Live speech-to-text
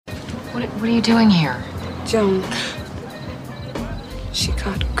What are you doing here? Joan, she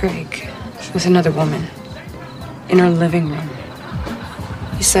caught Greg with another woman in her living room.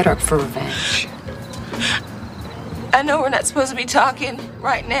 He set her up for revenge. I know we're not supposed to be talking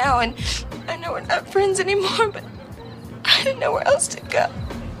right now, and I know we're not friends anymore, but I didn't know where else to go.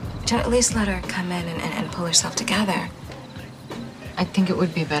 Joan, at least let her come in and pull herself together. I think it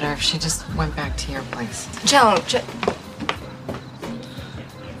would be better if she just went back to your place. Joan,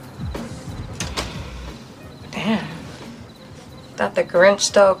 Damn. Thought the Grinch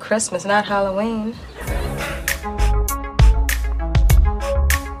stole Christmas, not Halloween.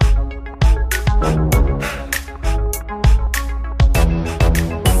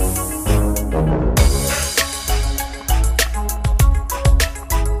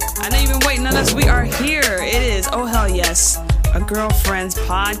 We are here. It is, oh hell yes, a Girlfriends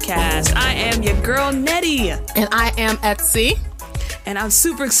podcast. I am your girl Nettie. And I am Etsy. And I'm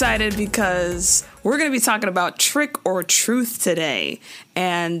super excited because we're going to be talking about Trick or Truth today.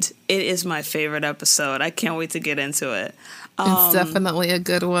 And it is my favorite episode. I can't wait to get into it. It's definitely a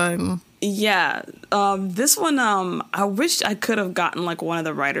good one. Yeah. This one, I wish I could have gotten like one of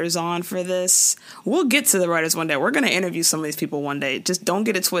the writers on for this. We'll get to the writers one day. We're going to interview some of these people one day. Just don't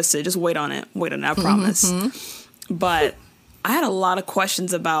get it twisted. Just wait on it. Wait on it, I promise. Mm-hmm. But I had a lot of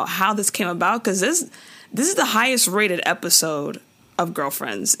questions about how this came about because this is the highest rated episode of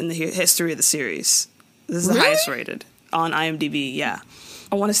Girlfriends in the history of the series. This is the highest rated on IMDb, yeah.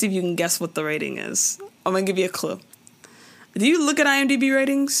 I want to see if you can guess what the rating is. I'm going to give you a clue. Do you look at IMDb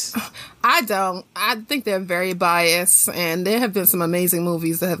ratings? I don't. I think they're very biased, and there have been some amazing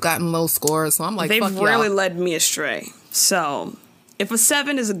movies that have gotten low scores, so I'm like, they've fuck really y'all. led me astray. So, if a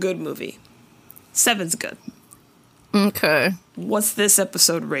 7 is a good movie, 7's good. Okay. What's this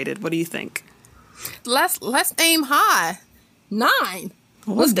episode rated? What do you think? Let's aim high. 9.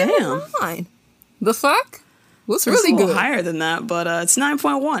 Oh, damn. 9. The fuck? What's It's really a little good? higher than that, but it's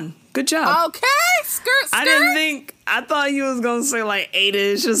 9.1. Good job. Okay, skirt. I thought you was gonna say like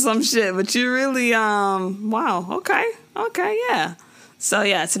 8-ish or some shit, but you really wow, okay, yeah. So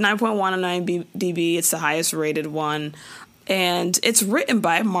yeah, it's a 9.1 on IMDb. It's the highest rated one, and it's written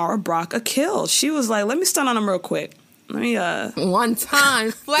by Mara Brock Akil. She was like, let me stun on him real quick. Let me one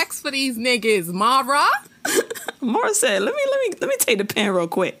time flex for these niggas, Mara. Mara said, let me take the pen real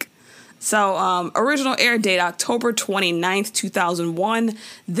quick. So, original air date, October 29th, 2001.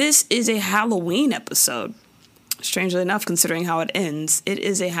 This is a Halloween episode. Strangely enough, considering how it ends, it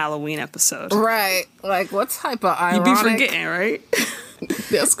is a Halloween episode. Right. Like, what type of ironic? You'd be forgetting, right?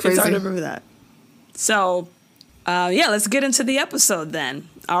 That's crazy. It's hard to remember that. So, yeah, let's get into the episode then.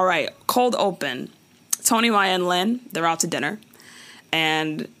 All right, cold open. Tony, Maya, and Lynn, they're out to dinner.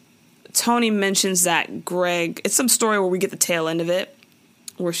 And Tony mentions that Greg, it's some story where we get the tail end of it,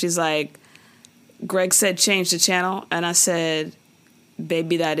 where she's like, Greg said change the channel, and I said,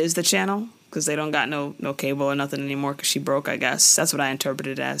 baby, that is the channel, because they don't got no cable or nothing anymore because she broke, I guess. That's what I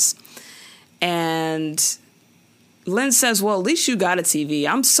interpreted it as. And Lynn says, well, at least you got a TV.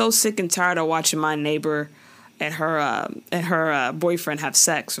 I'm so sick and tired of watching my neighbor and her boyfriend have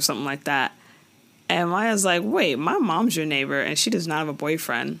sex or something like that. And Maya's like, wait, my mom's your neighbor, and she does not have a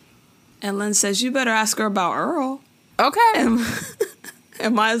boyfriend. And Lynn says, you better ask her about Earl. Okay.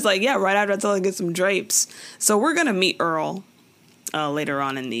 And Maya's like, yeah, right after I tell her to get some drapes. So we're going to meet Earl later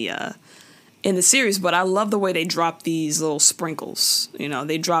on in the series. But I love the way they drop these little sprinkles. You know,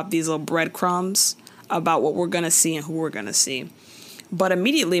 they drop these little breadcrumbs about what we're going to see and who we're going to see. But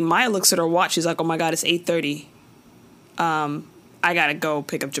immediately Maya looks at her watch. She's like, oh, my God, it's 8:30. I got to go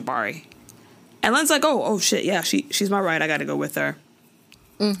pick up Jabari. And Lynn's like, oh, shit, yeah, she's my ride. I got to go with her.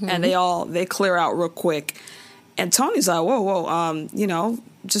 Mm-hmm. And they clear out real quick. And Tony's like, whoa, you know,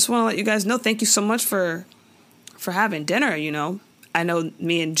 just want to let you guys know, thank you so much for having dinner, you know. I know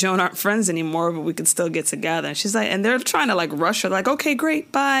me and Joan aren't friends anymore, but we can still get together. And she's like, and they're trying to like rush her, like, okay,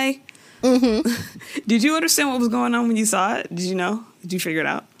 great, bye. Mm-hmm. Did you understand what was going on when you saw it? Did you know? Did you figure it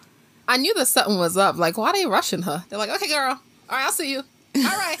out? I knew that something was up. Like, why are they rushing her? They're like, okay, girl. All right, I'll see you. All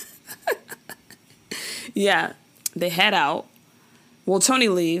right. Yeah, they head out. Well, Tony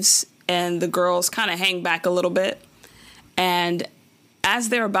leaves, and the girls kind of hang back a little bit. And as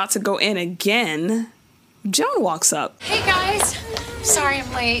they're about to go in again, Joan walks up. Hey, guys. Sorry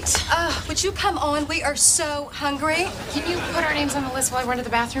I'm late. Would you come on? We are so hungry. Can you put our names on the list while I run to the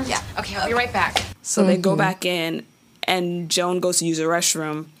bathroom? Yeah. Okay, I'll be right back. So they go back in, and Joan goes to use the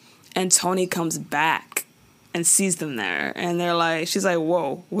restroom, and Tony comes back and sees them there. And she's like,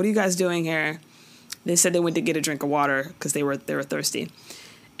 whoa, what are you guys doing here? They said they went to get a drink of water because they were thirsty.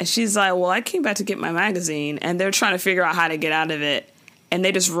 And she's like, well, I came back to get my magazine. And they're trying to figure out how to get out of it. and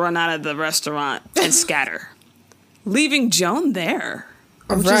they just run out of the restaurant and scatter, leaving Joan there.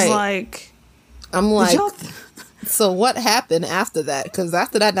 I'm just like, I'm like, so what happened after that? Because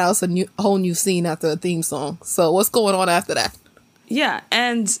after that, now it's a whole new scene after a theme song. So what's going on after that? Yeah,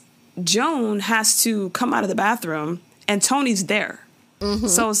 and Joan has to come out of the bathroom, and Tony's there. Mm-hmm.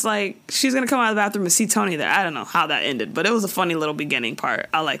 So it's like she's going to come out of the bathroom and see Tony there. I don't know how that ended, but it was a funny little beginning part.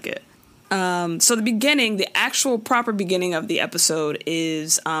 I like it. So the actual proper beginning of the episode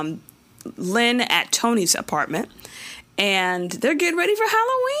is Lynn at Tony's apartment, and they're getting ready for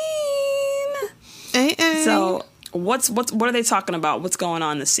Halloween. So what are they talking about? What's going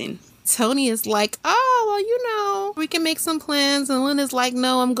on in this scene? Tony is like, oh, well, we can make some plans. And Lynn is like,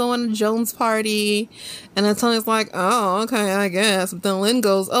 no, I'm going to Joan's party. And then Tony's like, oh, okay, I guess. But then Lynn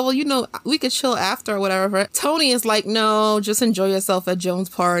goes, oh, well, we could chill after or whatever. Tony is like, no, just enjoy yourself at Joan's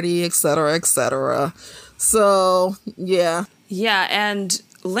party, etc., etc. So, yeah. Yeah, and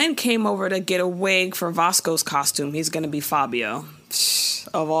Lynn came over to get a wig for Vasco's costume. He's going to be Fabio,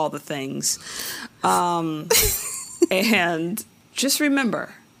 of all the things. And just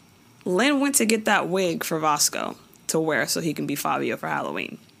remember, Lynn went to get that wig for Vasco to wear so he can be Fabio for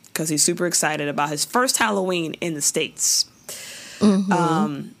Halloween because he's super excited about his first Halloween in the States.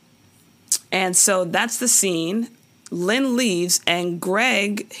 Mm-hmm. And so that's the scene. Lynn leaves and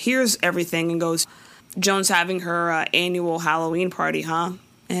Greg hears everything and goes, Joan's having her annual Halloween party, huh?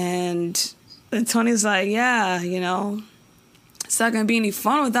 And Tony's like, yeah, it's not going to be any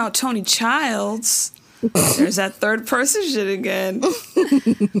fun without Tony Childs. There's that third person shit again.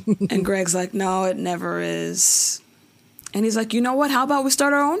 And Greg's like, no, it never is. And he's like, you know what? How about we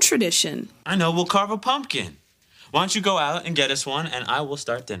start our own tradition? I know, we'll carve a pumpkin. Why don't you go out and get us one, and I will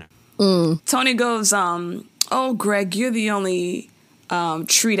start dinner. Tony goes, oh, Greg, you're the only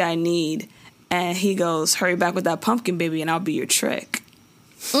treat I need. And he goes, hurry back with that pumpkin, baby, and I'll be your trick.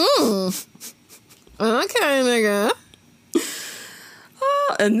 Okay, nigga.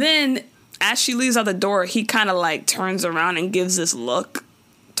 And then as she leaves out the door, he kind of like turns around and gives this look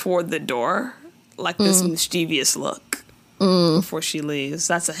toward the door, like this mischievous look before she leaves.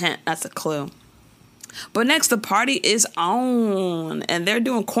 That's a hint. That's a clue. But next, the party is on, and they're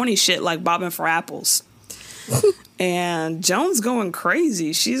doing corny shit like bobbing for apples. And Joan's going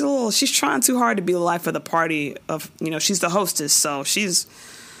crazy. She's trying too hard to be the life of the party. She's the hostess, so she's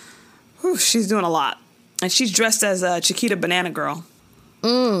doing a lot. And she's dressed as a Chiquita Banana Girl.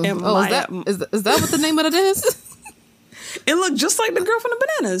 Is that what the name of it is? It looked just like the girl from the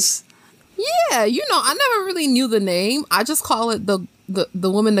Bananas. Yeah, I never really knew the name. I just call it the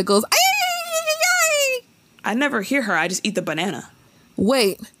woman that goes, ay, ay, ay, ay, ay. I never hear her. I just eat the banana.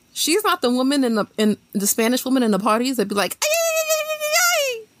 Wait, she's not the woman in the Spanish woman in the parties that'd be like, ay, ay, ay, ay, ay,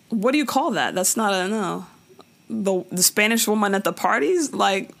 ay. What do you call that? That's not the Spanish woman at the parties?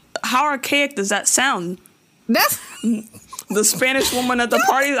 Like, how archaic does that sound? That's the Spanish woman at the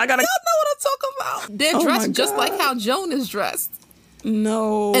parties. I gotta. Y'all know what I'm talking about. They're dressed just like how Joan is dressed.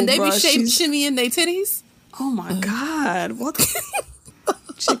 No, and they be shimmying their titties. Oh my God! What?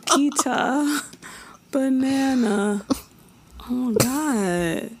 Chiquita Banana. Oh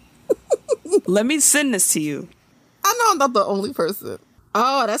God! Let me send this to you. I know I'm not the only person.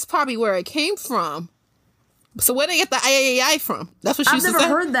 Oh, that's probably where it came from. So where they get the I from? That's what she I've never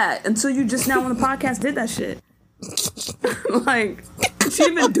heard that until you just now on the podcast did that shit. Like, she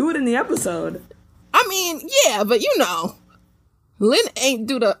didn't even do it in the episode. I mean, yeah, but Lynn ain't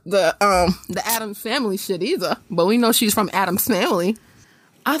do the Addams Family shit either. But we know she's from Addams Family.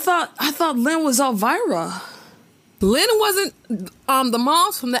 I thought Lynn was Elvira. Lynn wasn't the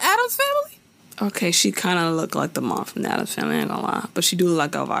mom from the Addams Family? Okay, she kind of looked like the mom from the Addams Family, I ain't gonna lie. But she do look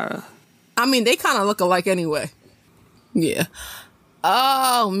like Elvira. I mean, they kind of look alike anyway. Yeah.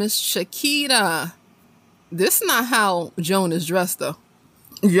 Oh, Miss Chiquita. This is not how Joan is dressed, though.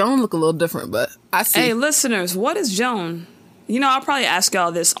 Joan look a little different, but I see. Hey, listeners, what is Joan? I'll probably ask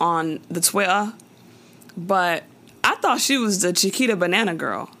y'all this on the Twitter, but I thought she was the Chiquita Banana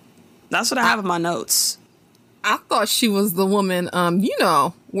Girl. That's what I have in my notes. I thought she was the woman,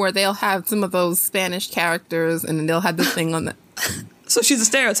 where they'll have some of those Spanish characters, and then they'll have the thing on the... So she's a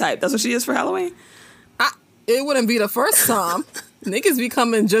stereotype. That's what she is for Halloween? It wouldn't be the first time. Niggas be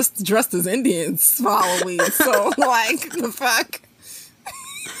coming just dressed as Indians for Halloween. So, the fuck?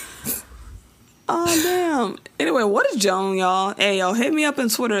 Oh, damn. Anyway, what is Joan, y'all? Hey, y'all, hit me up on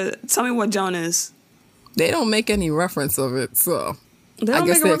Twitter. Tell me what Joan is. They don't make any reference of it, so I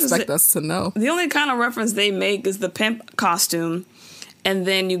guess they expect us to know. The only kind of reference they make is the pimp costume. And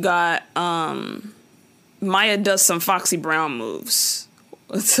then you got... Maya does some Foxy Brown moves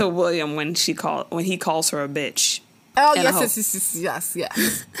to William when he calls her a bitch. Oh, And a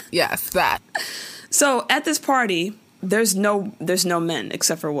yes, that. So at this party, there's no men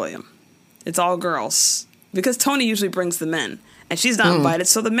except for William. It's all girls because Tony usually brings the men, and she's not invited,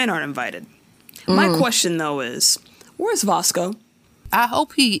 so the men aren't invited. My question though is, where's Vasco? I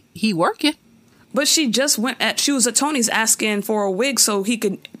hope he working. But she was at Tony's asking for a wig so he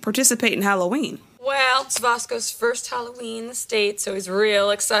could participate in Halloween. Well, it's Vasco's first Halloween in the States, so he's real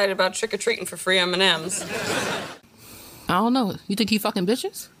excited about trick-or-treating for free M&Ms. I don't know. You think he fucking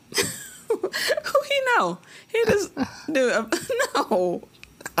bitches? Who he know? He just no.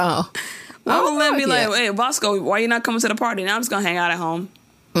 Oh. Why would Lynn be like, hey, Vasco, why you not coming to the party? Now I'm just gonna hang out at home.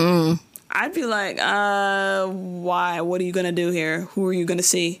 I'd be like, why? What are you gonna do here? Who are you gonna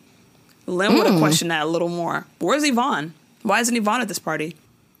see? Lynn would have questioned that a little more. Where's Yvonne? Why isn't Yvonne at this party?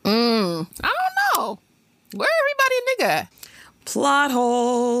 I don't know. Where everybody nigga? Plot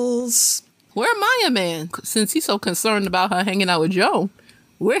holes. Where Maya man? Since he's so concerned about her hanging out with Joe,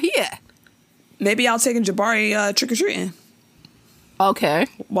 where he at? Maybe I'll take Jabari trick-or-treating. Okay.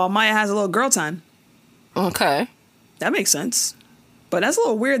 While Maya has a little girl time. Okay. That makes sense. But that's a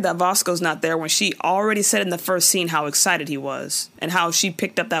little weird that Vasco's not there when she already said in the first scene how excited he was and how she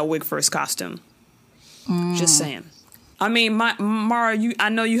picked up that wig for his costume. Just saying. I mean, Mara, I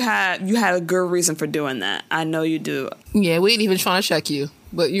know you had a good reason for doing that. I know you do. Yeah, we ain't even trying to check you,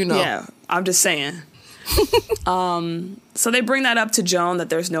 but you know. Yeah, I'm just saying. So they bring that up to Joan that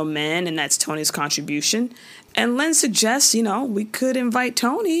there's no men and that's Tony's contribution. And Lynn suggests, we could invite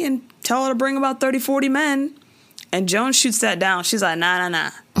Tony and tell her to bring about 30, 40 men. And Joan shoots that down. She's like,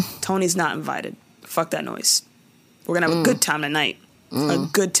 nah. Tony's not invited. Fuck that noise. We're going to have a good time tonight. A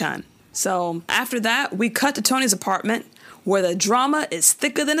good time. So after that, we cut to Tony's apartment where the drama is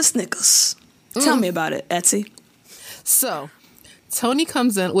thicker than a Snickers. Tell me about it, Etsy. So, Tony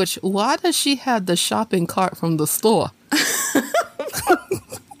comes in, why does she have the shopping cart from the store?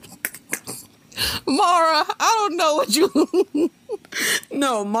 Mara, I don't know what you...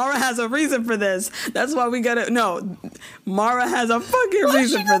 No, Mara has a reason for this. That's why we gotta... No, Mara has a fucking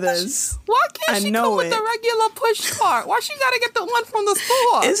reason for this. Why can't she come with the regular push cart? Why she gotta get the one from the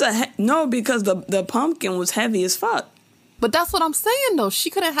store? No, because the pumpkin was heavy as fuck. But that's what I'm saying, though. She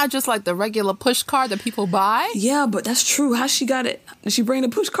couldn't have just like the regular push cart that people buy. Yeah, but that's true. How she got it? Did she bring the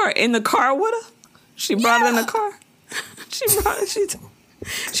push cart in the car with her? She brought it in the car.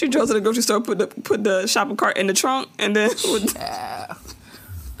 She drove to the grocery store, put the shopping cart in the trunk, and then...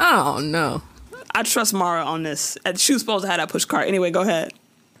 I don't know. I trust Mara on this. She was supposed to have that push cart. Anyway, go ahead.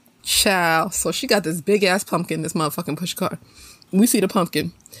 Child. So she got this big-ass pumpkin, this motherfucking push cart. We see the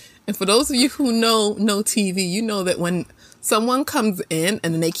pumpkin. And for those of you who know TV, you know that when someone comes in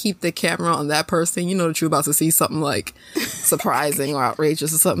and then they keep the camera on that person, you know that you're about to see something like surprising or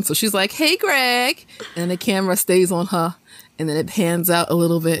outrageous or something. So she's like, hey, Greg. And the camera stays on her. And then it pans out a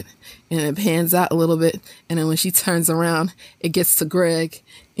little bit. And it pans out a little bit. And then when she turns around, it gets to Greg.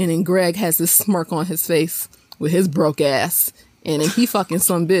 And then Greg has this smirk on his face with his broke ass. And then he fucking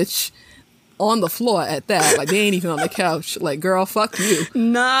some bitch on the floor at that. Like, they ain't even on the couch. Like, girl, fuck you.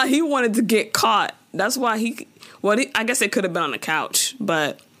 Nah, he wanted to get caught. That's why I guess it could have been on the couch.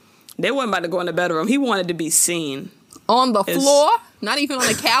 But they wasn't about to go in the bedroom. He wanted to be seen. On the floor? Not even on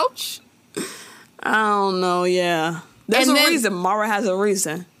the couch? I don't know, yeah. There's a reason. Mara has a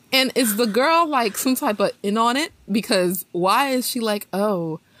reason. And is the girl like some type of in on it? Because why is she like,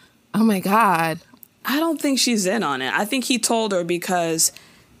 oh my God. I don't think she's in on it. I think he told her because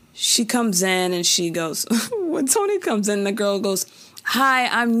she comes in and she goes, when Tony comes in, the girl goes, hi,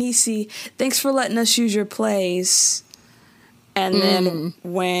 I'm Nisi. Thanks for letting us use your place. And then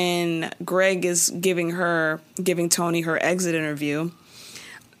when Greg is giving Tony her exit interview,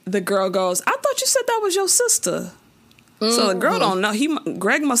 the girl goes, I thought you said that was your sister. So the girl don't know.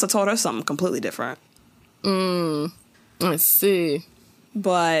 Greg must have told her something completely different. I see.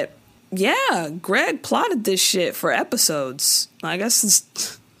 But yeah, Greg plotted this shit for episodes. I guess this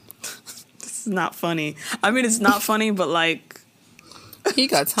is not funny. I mean, it's not funny, but like... He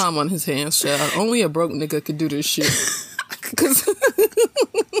got time on his hands, child. Only a broke nigga could do this shit. Because to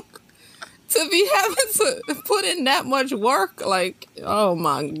be having to put in that much work, like, oh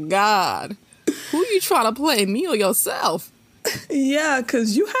my God. Who you trying to play, me or yourself? Yeah,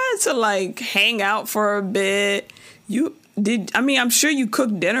 because you had to, like, hang out for a bit. I'm sure you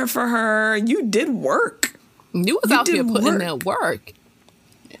cooked dinner for her. You did work. You was out here putting that work.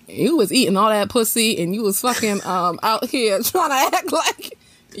 You was eating all that pussy, and you was fucking out here trying to act like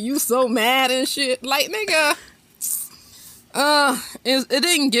you so mad and shit. Like, nigga, it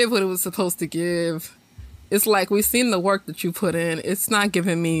didn't give what it was supposed to give. It's like, we've seen the work that you put in. It's not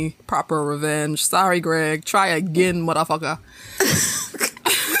giving me proper revenge. Sorry, Greg. Try again, motherfucker.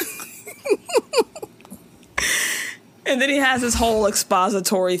 And then he has this whole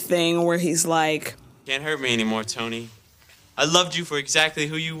expository thing where he's like, Can't hurt me anymore, Tony. I loved you for exactly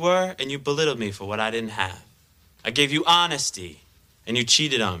who you were, and you belittled me for what I didn't have. I gave you honesty, and you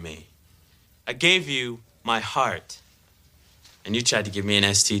cheated on me. I gave you my heart, and you tried to give me an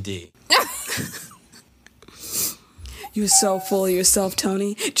STD. You're so full of yourself,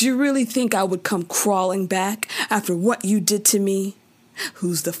 Tony. Do you really think I would come crawling back after what you did to me?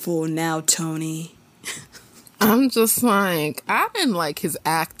 Who's the fool now, Tony? I'm just like, I didn't like his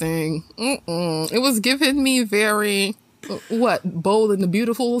acting. It was giving me very, Bold and the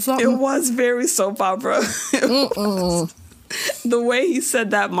Beautiful or something? It was very soap opera. The way he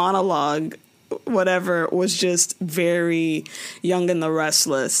said that monologue, whatever, was just very Young and the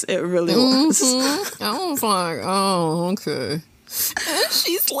Restless. It really was. I was like, oh, okay. And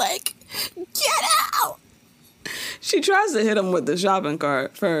she's like, get out! She tries to hit him with the shopping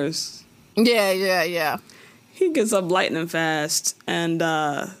cart first. Yeah. He gets up lightning fast and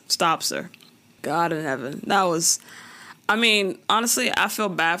stops her. God in heaven. That was... I mean, honestly, I feel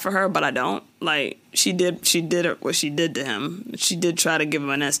bad for her, but I don't. Like, she did what she did to him. She did try to give him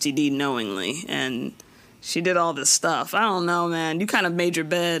an STD knowingly, and she did all this stuff. I don't know, man. You kind of made your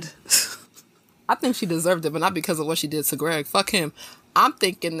bed. I think she deserved it, but not because of what she did to Greg. Fuck him. I'm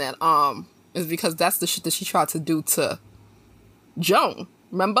thinking that is because that's the shit that she tried to do to Joan.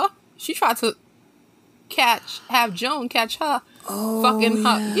 Remember? She tried to have Joan catch her. Fucking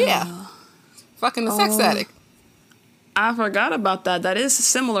her. Yeah. Fucking the sex addict. I forgot about that. That is a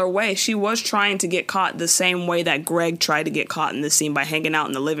similar way. She was trying to get caught the same way that Greg tried to get caught in this scene by hanging out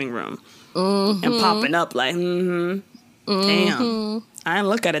in the living room and popping up like, Damn. I didn't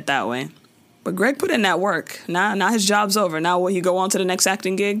look at it that way. But Greg put in that work. Now his job's over. Now will he go on to the next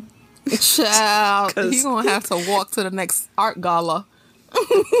acting gig? Child, he's going to have to walk to the next art gala.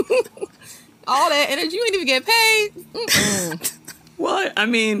 All that energy, you ain't even get paid. Well, I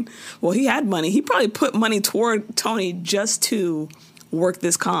mean, he had money. He probably put money toward Tony just to work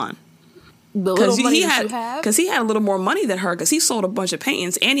this con. The little money that you have? Because he had a little more money than her, because he sold a bunch of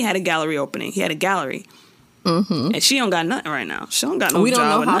paintings, and he had a gallery opening. He had a gallery. And she don't got nothing right now. She don't got no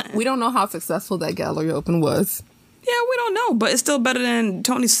job or nothing. We don't know how successful that gallery open was. Yeah, we don't know, but it's still better than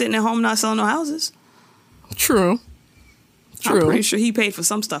Tony sitting at home not selling no houses. True. I'm pretty sure he paid for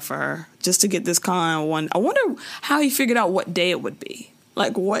some stuff for her just to get this con one. I wonder how he figured out what day it would be.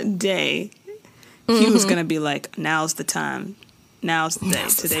 Like, what day he was going to be like, now's the time. Now's the day.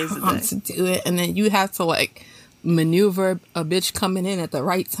 Today's the day. To do it. And then you have to, like, maneuver a bitch coming in at the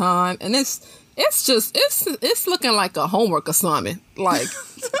right time. And it's looking like a homework assignment. Like,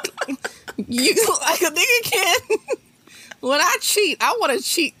 you, like, a nigga can't... When I cheat, I want to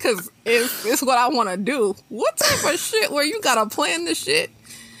cheat because it's what I want to do. What type of shit where you got to plan this shit?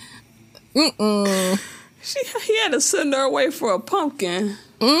 He had to send her away for a pumpkin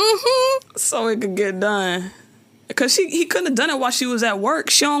so it could get done. Because he couldn't have done it while she was at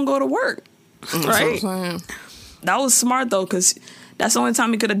work. She don't go to work. Right? That was smart, though, because that's the only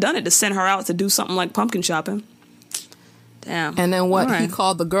time he could have done it, to send her out to do something like pumpkin shopping. Damn. And then He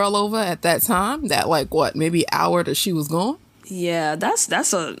called the girl over at that time? That, like, maybe hour that she was gone? Yeah, that's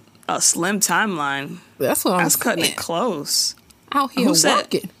a slim timeline. That's what I'm saying. That's cutting it close. Out here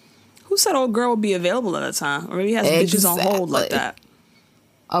working. Who said old girl would be available at a time? Or maybe he has bitches on hold like that.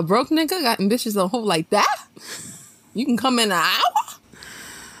 A broke nigga got bitches on hold like that? You can come in an hour?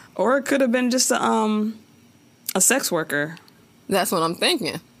 Or it could have been just a sex worker. That's what I'm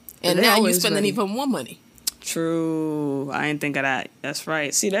thinking. And now you're spending even more money. True. I didn't think of that. That's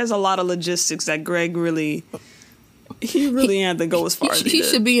right. See, there's a lot of logistics that Greg really had to go as far as he did.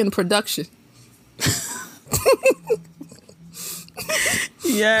 Should be in production.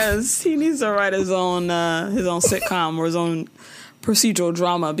 Yes, he needs to write his own sitcom or his own procedural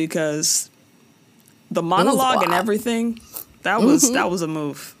drama, because the monologue and everything, that was a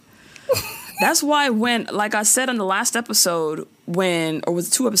move. That's why when, like I said in the last episode, or was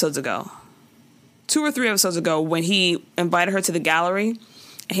it 2 episodes ago? 2 or 3 episodes ago, when he invited her to the gallery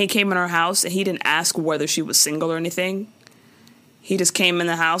and he came in her house and he didn't ask whether she was single or anything. He just came in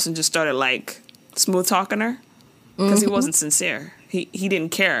the house and just started, like, smooth talking her because he wasn't sincere. He didn't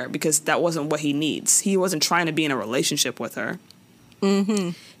care because that wasn't what he needs. He wasn't trying to be in a relationship with her.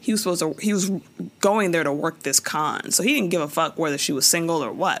 He was going there to work this con, so he didn't give a fuck whether she was single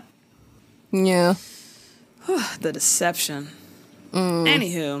or what. Yeah. The deception.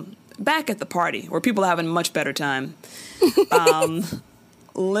 Anywho, back at the party where people are having a much better time.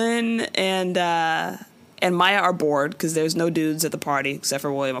 Lynn and and Maya are bored because there's no dudes at the party except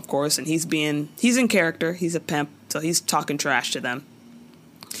for William, of course, and he's in character. He's a pimp, so he's talking trash to them.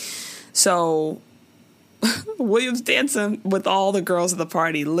 So William's dancing with all the girls at the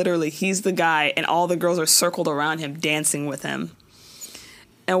party. Literally, he's the guy, and all the girls are circled around him, dancing with him.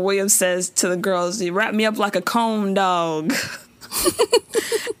 And William says to the girls, "You wrap me up like a cone dog."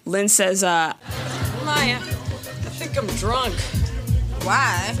 Lynn says, Maya, I think I'm drunk.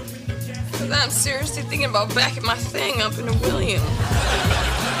 Why? Because I'm seriously thinking about backing my thing up into William.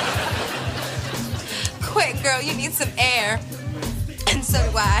 Quick, girl, you need some air. And so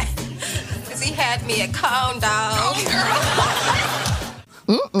do I. Because he had me a cone dog.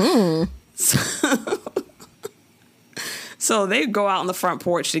 Mm-mm. So they go out on the front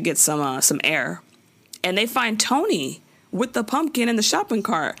porch to get some air. And they find Tony with the pumpkin in the shopping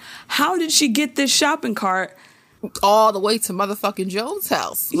cart. How did she get this shopping cart all the way to motherfucking Joan's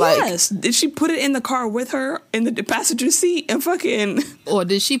house? Yes. Did she put it in the car with her in the passenger seat and fucking... Or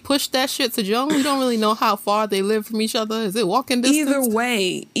did she push that shit to Joan? We don't really know how far they live from each other. Is it walking distance? Either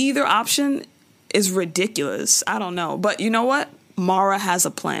way, either option is ridiculous. I don't know. But you know what? Mara has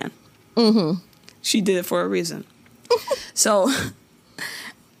a plan. Mm-hmm. She did it for a reason. So...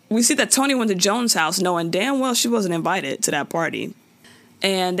 we see that Tony went to Joan's house knowing damn well she wasn't invited to that party.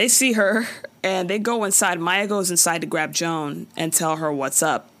 And they see her, and they go inside. Maya goes inside to grab Joan and tell her what's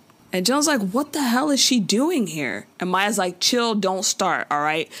up. And Joan's like, what the hell is she doing here? And Maya's like, chill, don't start, all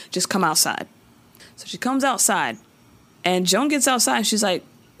right? Just come outside. So she comes outside, and Joan gets outside, and she's like,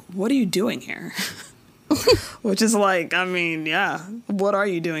 what are you doing here? Which is like, I mean, yeah, what are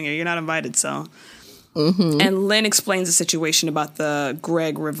you doing here? You're not invited, so... Mm-hmm. And Lynn explains the situation about the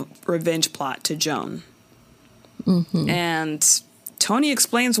Greg revenge plot to Joan. Mm-hmm. And Tony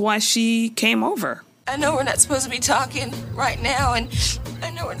explains why she came over. I know we're not supposed to be talking right now, and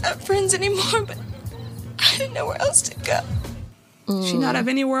I know we're not friends anymore, but I didn't know where else to go. She not have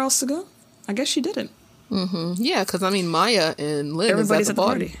anywhere else to go? I guess she didn't. Mm-hmm. Yeah, because, I mean, Maya and Lynn everybody's is at the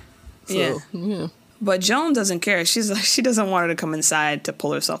party. So, yeah. But Joan doesn't care. She doesn't want her to come inside to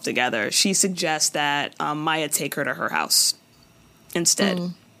pull herself together. She suggests that Maya take her to her house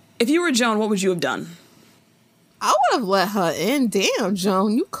instead. If you were Joan, what would you have done? I would have let her in. Damn,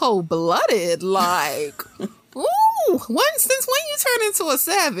 Joan, you cold-blooded. Like, ooh, since when you turned into a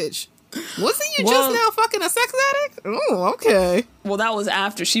savage? Wasn't you just now fucking a sex addict? Oh, okay. Well, that was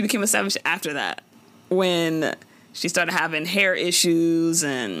after. She became a savage after that. When she started having hair issues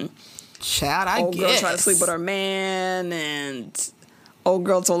and... Child, I old guess. girl tried to sleep with her man, and old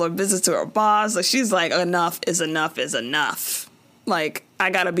girl told her business to her boss. Like, she's like, enough is enough is enough. Like,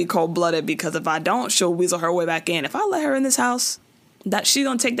 I gotta be cold-blooded, because if I don't, she'll weasel her way back in. If I let her in this house, that she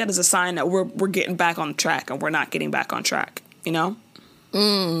gonna take that as a sign that we're getting back on track, and we're not getting back on track. You know?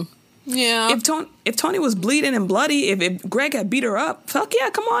 Yeah. If Tony was bleeding and bloody, if Greg had beat her up, fuck yeah,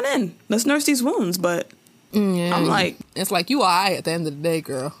 come on in. Let's nurse these wounds. But yeah. I'm like, it's like, you all right at the end of the day,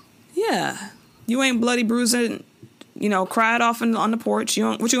 girl. Yeah, you ain't bloody bruising, cry it off on the porch.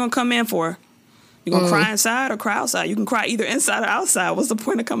 What you gonna come in for? You gonna cry inside or cry outside? You can cry either inside or outside. What's the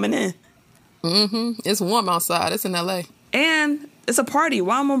point of coming in? Mm-hmm. It's warm outside. It's in LA. And it's a party.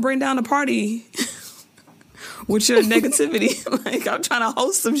 Why am I gonna bring down the party with your negativity? Like, I'm trying to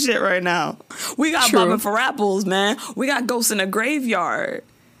host some shit right now. We got bobbing for apples, man. We got ghosts in a graveyard.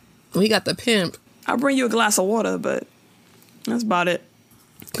 We got the pimp. I'll bring you a glass of water, but that's about it.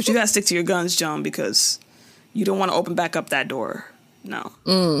 But you gotta stick to your guns, Joan, because you don't want to open back up that door. No.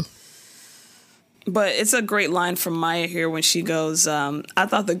 But it's a great line from Maya here when she goes, I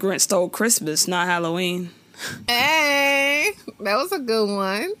thought the Grinch stole Christmas, not Halloween. Hey, that was a good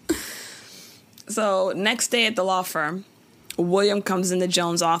one. So next day at the law firm, William comes into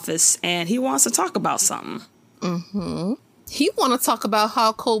Joan's office and he wants to talk about something. Mm-hmm. He want to talk about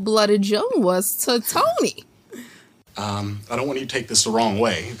how cold-blooded Joan was to Tony. I don't want you to take this the wrong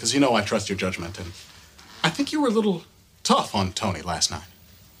way, because I trust your judgment, and I think you were a little tough on Tony last night.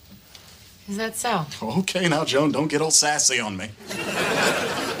 Is that so? Okay, now, Joan, don't get all sassy on me.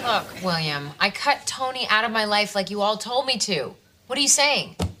 Look, William, I cut Tony out of my life like you all told me to. What are you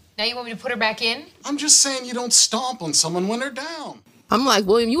saying? Now you want me to put her back in? I'm just saying you don't stomp on someone when they're down. I'm like,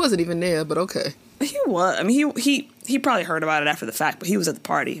 William, you wasn't even there, but okay. He was. I mean, he probably heard about it after the fact, but he was at the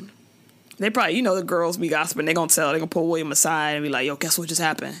party. They probably, the girls be gossiping. They're going to pull William aside and be like, yo, guess what just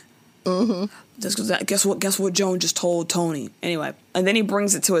happened? Mm-hmm. Guess what Joan just told Tony? Anyway, and then he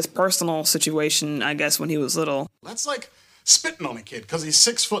brings it to his personal situation, I guess, when he was little. That's like spitting on a kid because he's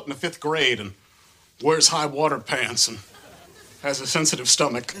 6 foot in the 5th grade and wears high water pants and has a sensitive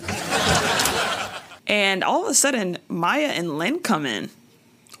stomach. And all of a sudden, Maya and Lynn come in.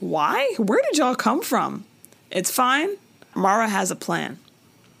 Why? Where did y'all come from? It's fine. Mara has a plan.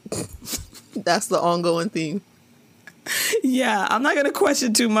 That's the ongoing theme. Yeah, I'm not going to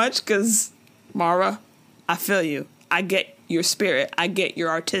question too much because, Mara, I feel you. I get your spirit. I get your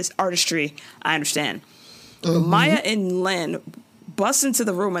artistry. I understand. But Maya and Lynn bust into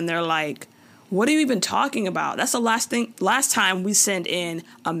the room and they're like, what are you even talking about? That's the last time we send in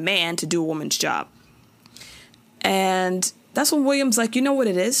a man to do a woman's job. And that's when William's like, you know what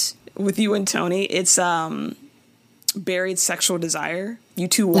it is with you and Tony? It's buried sexual desire. You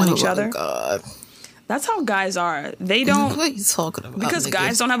two want each other. God. That's how guys are. They don't. What are you talking about? Because nigga?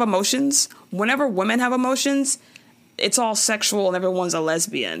 guys don't have emotions. Whenever women have emotions, it's all sexual and everyone's a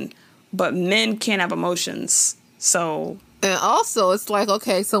lesbian. But men can't have emotions. So. And also, it's like,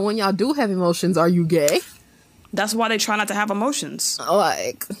 okay, so when y'all do have emotions, are you gay? That's why they try not to have emotions.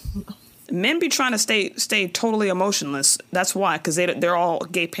 Like. Men be trying to stay totally emotionless. That's why, because they're all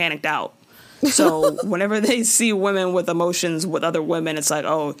gay panicked out. So whenever they see women with emotions with other women, it's like,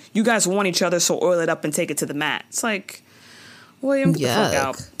 oh, you guys want each other, so oil it up and take it to the mat. It's like, William, get the fuck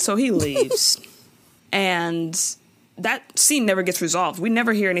out. So he leaves. And that scene never gets resolved. We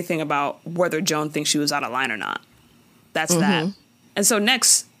never hear anything about whether Joan thinks she was out of line or not. That's that. And so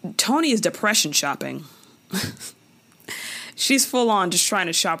next, Tony is depression shopping. She's full on just trying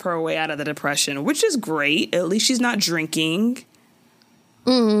to shop her way out of the depression, which is great. At least she's not drinking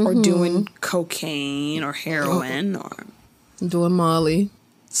or doing cocaine or heroin or doing Molly.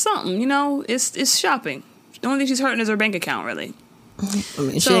 Something, you know, it's shopping. The only thing she's hurting is her bank account, really. I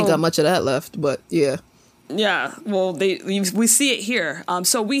mean, she ain't got much of that left, but yeah. Yeah, well, we see it here.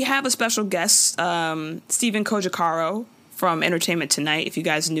 So we have a special guest, Stephen Kojikaro from Entertainment Tonight, if you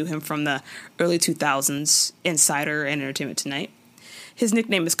guys knew him from the early 2000s, Insider and Entertainment Tonight. His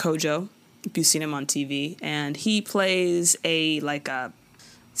nickname is Kojo, if you've seen him on TV. And he plays a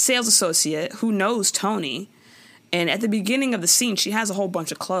sales associate who knows Tony. And at the beginning of the scene, she has a whole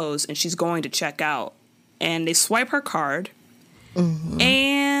bunch of clothes, and she's going to check out. And they swipe her card,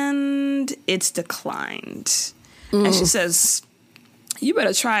 and it's declined. And she says, you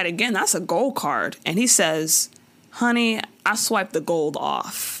better try it again. That's a gold card. And he says, honey, I swiped the gold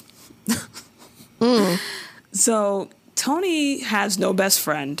off. So Tony has no best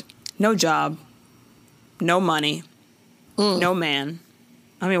friend, no job, no money, no man.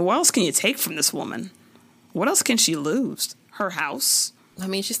 I mean, what else can you take from this woman? What else can she lose? Her house? I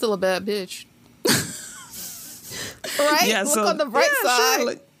mean, she's still a bad bitch. Right? Yeah, Look on the bright side. Sure.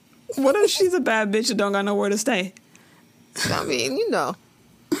 Like, what if she's a bad bitch and don't got nowhere to stay? I mean, you know,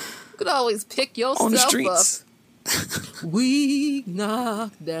 you could always pick yourself on the streets. Up. We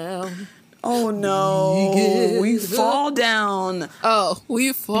knock down. Oh no, we fall down. Oh,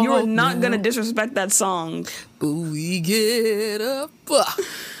 we fall. You are not gonna disrespect that song. We get up.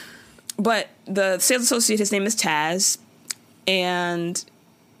 But the sales associate, his name is Taz, and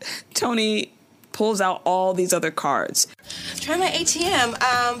Tony pulls out all these other cards. Try my ATM,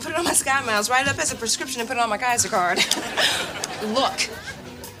 put it on my Sky Miles, write it up as a prescription and put it on my Kaiser card. Look,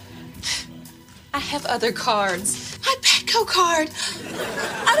 I have other cards. My Petco card.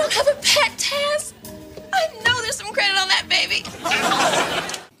 I don't have a pet, Taz. I know there's some credit on that baby.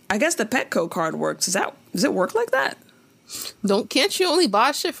 I guess the Petco card works. Does it work like that? Can't you only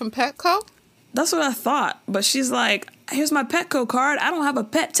buy shit from Petco? That's what I thought. But she's like, here's my Petco card. I don't have a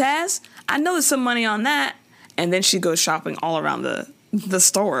pet, Taz. I know there's some money on that. And then she goes shopping all around the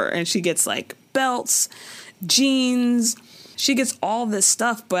store. And she gets like belts, jeans. She gets all this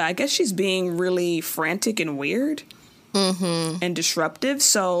stuff. But I guess she's being really frantic and weird and disruptive.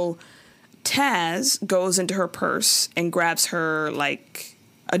 So Taz goes into her purse and grabs her like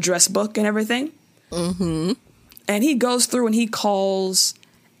address book and everything. And he goes through and he calls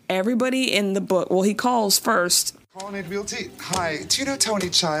everybody in the book. Well, he calls first. Colonnade Realty. Hi, do you know Tony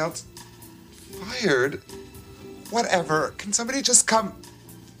Childs? Fired? Whatever. Can somebody just come?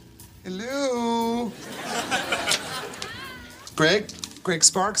 Hello? Greg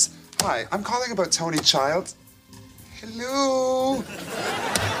Sparks? Hi, I'm calling about Tony Childs. Hello?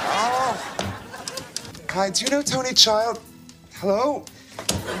 Oh. Hi, do you know Tony Child? Hello?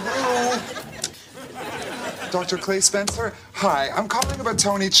 Hello? Dr. Clay Spencer? Hi, I'm calling about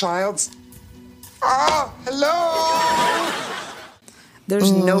Tony Childs. Oh, hello!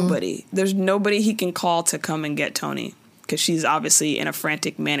 There's nobody he can call to come and get Tony because she's obviously in a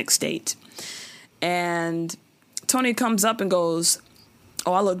frantic, manic state. And Tony comes up and goes,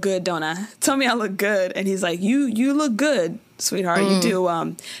 oh, I look good, don't I? Tell me I look good. And he's like, you look good, sweetheart. You do.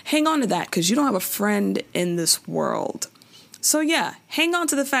 Hang on to that because you don't have a friend in this world. So, yeah, hang on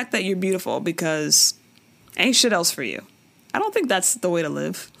to the fact that you're beautiful because ain't shit else for you. I don't think that's the way to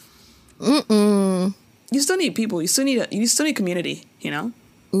live. you still need people. You still need community, you know?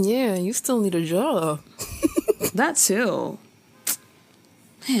 Yeah, you still need a job. That too.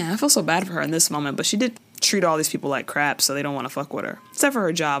 Man, I feel so bad for her in this moment, but she did treat all these people like crap, so they don't want to fuck with her. Except for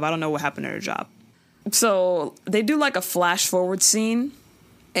her job. I don't know what happened to her job. So they do like a flash forward scene,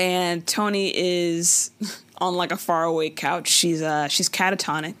 and Tony is on like a faraway couch. She's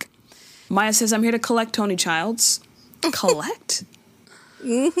catatonic. Maya says, "I'm here to collect Tony Childs." Collect?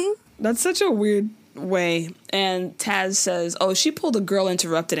 Mm-hmm. That's such a weird way. And Taz says, "Oh, she pulled a girl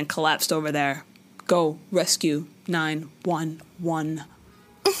interrupted and collapsed over there. Go rescue 911."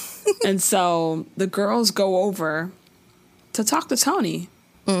 And so the girls go over to talk to Tony.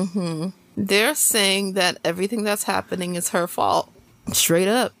 Mm-hmm. They're saying that everything that's happening is her fault. Straight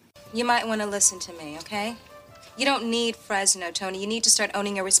up. You might want to listen to me, okay? You don't need Fresno, Tony. You need to start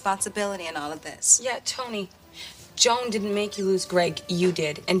owning your responsibility in all of this. Yeah, Tony. Joan didn't make you lose Greg, you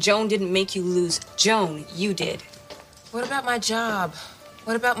did. And Joan didn't make you lose Joan, you did. What about my job?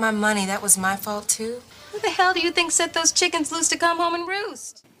 What about my money? That was my fault, too? Who the hell do you think set those chickens loose to come home and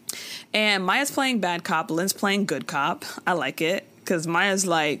roost? And Maya's playing bad cop. Lynn's playing good cop. I like it. Because Maya's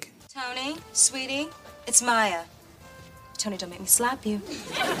like... Tony, sweetie, it's Maya. Tony, don't make me slap you.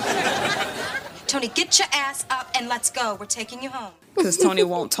 Tony, get your ass up and let's go. We're taking you home. Because Tony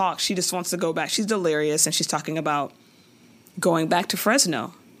won't talk. She just wants to go back. She's delirious, and she's talking about going back to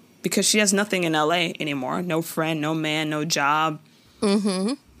Fresno. Because she has nothing in L.A. anymore. No friend, no man, no job.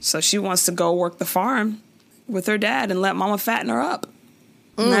 Mm-hmm. So she wants to go work the farm with her dad and let Mama fatten her up.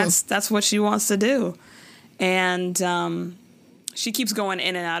 And that's what she wants to do. And she keeps going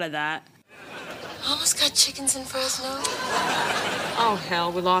in and out of that. Almost got chickens in Fresno. Oh,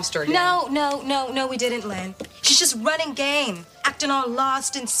 hell, we lost her again. No, we didn't, Lynn. She's just running game, acting all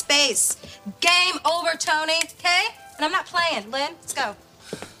lost in space. Game over, Tony, okay? And I'm not playing. Lynn, let's go.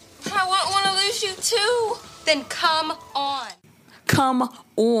 I won't want to lose you, too. Then come on. Come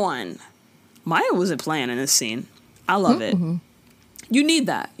on. Maya wasn't playing in this scene. I love it. You need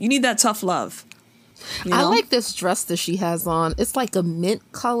that. You need that tough love. You know? I like this dress that she has on. It's like a mint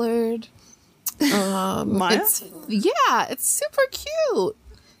colored. Maya? It's super cute.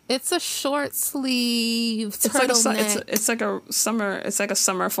 It's a short sleeve turtleneck. It's like a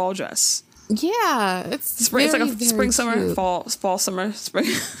summer fall dress. Yeah, it's spring. Very, it's like a spring, summer, cute. fall, summer, spring.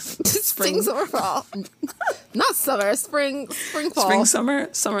 Spring, summer, fall. Not summer. Spring, fall. Spring, summer,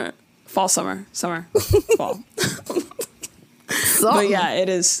 fall, summer, fall. But yeah, it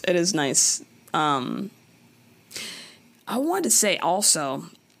is nice. I wanted to say also,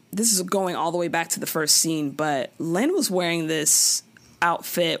 this is going all the way back to the first scene, but Lynn was wearing this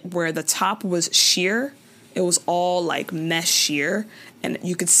outfit where the top was sheer. It was all like mesh sheer, and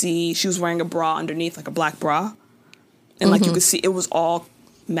you could see she was wearing a bra underneath, like a black bra, and like you could see it was all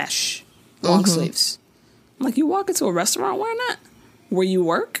mesh, long sleeves. I'm like, you walk into a restaurant wearing that where you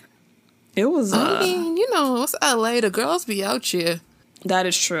work? It was. I mean, it's LA. The girls be out here. That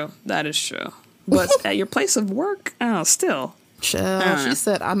is true. But at your place of work, still. Child, she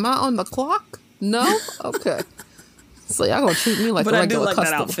said, "I'm not on the clock." No, okay. So y'all gonna treat me like a regular customer. But I do like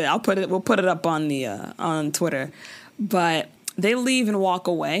that outfit. We'll put it up on the on Twitter. But they leave and walk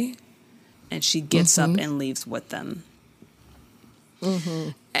away, and she gets up and leaves with them.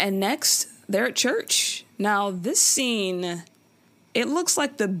 And next, they're at church. Now, this scene, it looks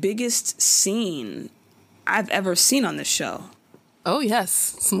like the biggest scene I've ever seen on this show. Oh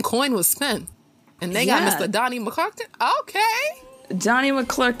yes, some coin was spent, and they got Mr. Donnie McClurkin. Okay. Donnie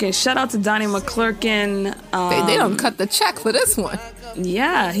McClurkin. Shout out to Donnie McClurkin. They don't cut the check for this one.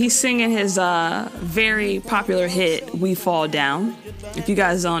 Yeah, he's singing his very popular hit, We Fall Down. If you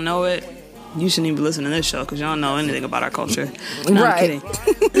guys don't know it, you shouldn't even be listening to this show because you don't know anything about our culture. No, right. I'm kidding.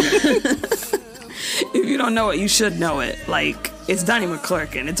 If you don't know it, you should know it. Like, it's Donnie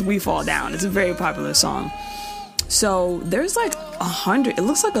McClurkin. It's We Fall Down. It's a very popular song. So there's like 100, it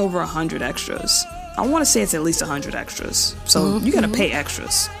looks like over 100 extras. I want to say it's at least 100 extras. So you got to pay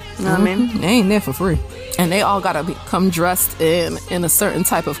extras. You know what I mean? They ain't there for free. And they all got to come dressed in a certain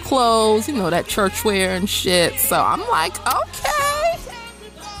type of clothes, that church wear and shit. So I'm like, okay,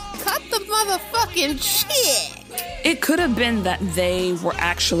 cut the motherfucking shit. It could have been that they were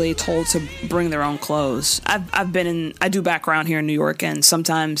actually told to bring their own clothes. I do background here in New York, and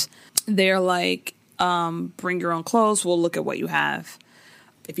sometimes they're like, bring your own clothes. We'll look at what you have.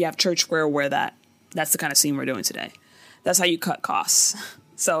 If you have church wear, wear that. That's the kind of scene we're doing today. That's how you cut costs.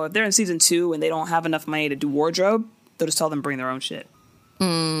 So if they're in season 2 and they don't have enough money to do wardrobe, they'll just tell them bring their own shit.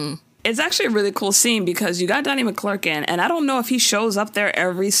 It's actually a really cool scene because you got Donnie McClurkin, and I don't know if he shows up there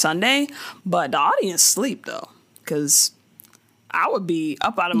every Sunday, but the audience sleep though, because I would be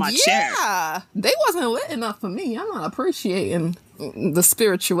up out of my chair. Yeah, they wasn't lit enough for me. I'm not appreciating the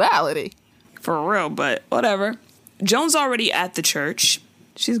spirituality. For real, but whatever. Joan's already at the church.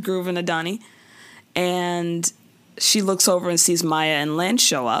 She's grooving to Donnie. And she looks over and sees Maya and Len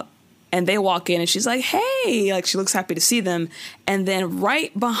show up. And they walk in and she's like, hey, like she looks happy to see them. And then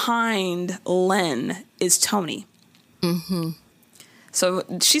right behind Len is Tony. Mm-hmm. So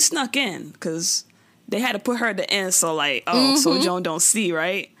she snuck in because they had to put her at the end. So like, so Joan don't see,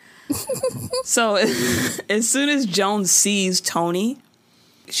 right? So as soon as Joan sees Tony,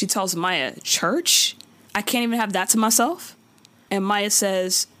 she tells Maya, church? I can't even have that to myself? And Maya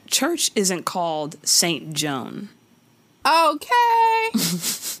says, church isn't called St. Joan. Okay.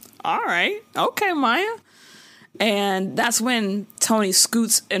 All right. Okay, Maya. And that's when Tony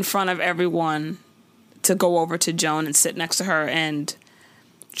scoots in front of everyone to go over to Joan and sit next to her and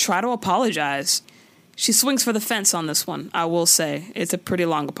try to apologize. She swings for the fence on this one, I will say. It's a pretty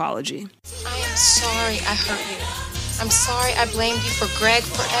long apology. I am sorry I hurt you. I'm sorry I blamed you for Greg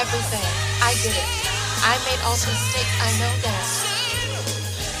for everything. I did it. I made all the mistakes. I know that.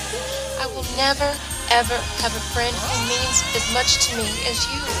 I will never, ever have a friend who means as much to me as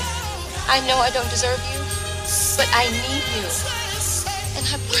you. I know I don't deserve you, but I need you. And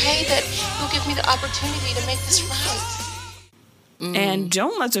I pray that you'll give me the opportunity to make this right. And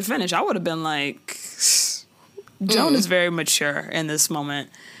Joan lets her finish. I would have been like, Joan is very mature in this moment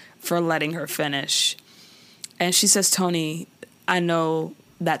for letting her finish. And she says, Tony, I know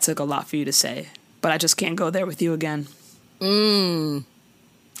that took a lot for you to say, but I just can't go there with you again.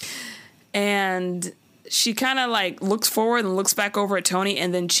 And she kind of like looks forward and looks back over at Tony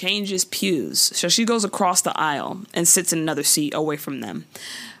and then changes pews. So she goes across the aisle and sits in another seat away from them.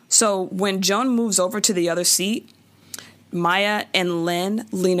 So when Joan moves over to the other seat, Maya and Len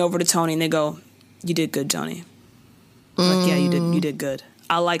lean over to Tony and they go, you did good, Tony. Like, yeah, you did good.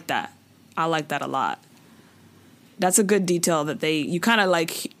 I like that. I like that a lot. That's a good detail that you kind of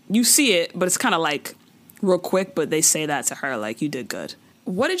like, you see it, but it's kind of like real quick, but they say that to her, like, you did good.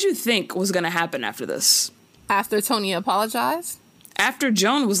 What did you think was going to happen after this? After Tony apologized? After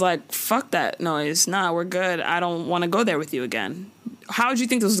Joan was like, fuck that noise. Nah, we're good. I don't want to go there with you again. How did you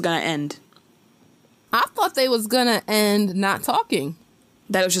think this was going to end? I thought they was going to end not talking.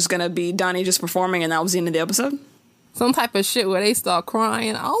 That it was just going to be Donnie just performing and that was the end of the episode? Some type of shit where they start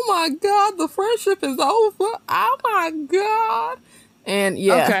crying. Oh my God, the friendship is over. Oh my God. And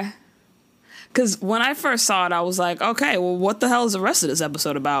yeah. Okay. Because when I first saw it, I was like, okay, well, what the hell is the rest of this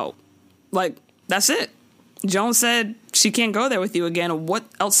episode about? Like, that's it. Joan said she can't go there with you again. What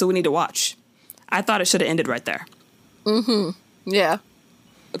else do we need to watch? I thought it should have ended right there. Yeah.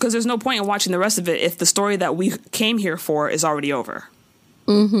 Because there's no point in watching the rest of it if the story that we came here for is already over.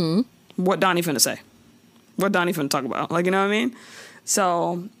 What Donnie finna say? What Donnie finna talk about? Like, you know what I mean?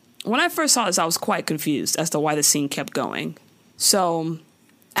 So when I first saw this, I was quite confused as to why the scene kept going. So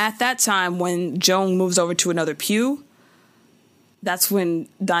at that time, when Joan moves over to another pew, that's when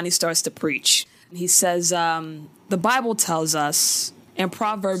Donnie starts to preach. He says, the Bible tells us in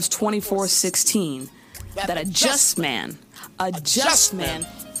Proverbs 24:16 that a just man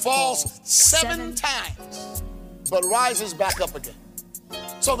falls 7 times, but rises back up again.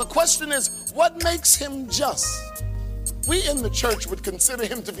 So the question is, what makes him just? We in the church would consider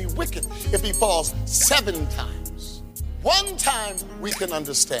him to be wicked if he falls 7 times. 1 time we can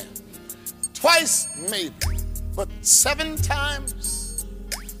understand. Twice maybe, but 7 times?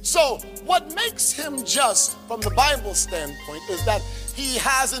 So what makes him just from the Bible standpoint is that he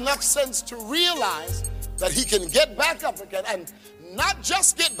has enough sense to realize that he can get back up again, and not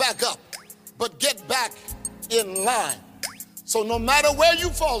just get back up, but get back in line. So no matter where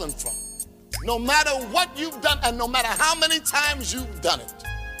you've fallen from, no matter what you've done, and no matter how many times you've done it,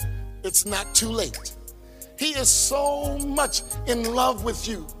 it's not too late. He is so much in love with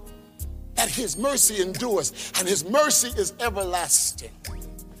you that his mercy endures, and his mercy is everlasting.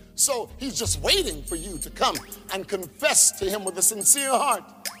 So he's just waiting for you to come and confess to him with a sincere heart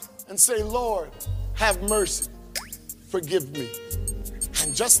and say, Lord, have mercy, forgive me.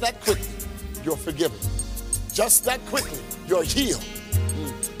 And just that quickly, you're forgiven. Just that quickly, you're healed.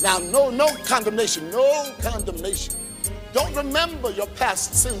 Now, no condemnation, no condemnation. Don't remember your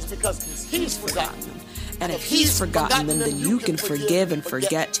past sins because he's forgotten them. And if he's forgotten them, then you can forgive and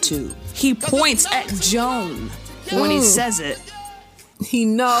forget too. He points at Joan when he says it. He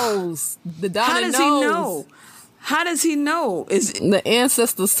knows. The Donnie How does knows. he know? How does he know? The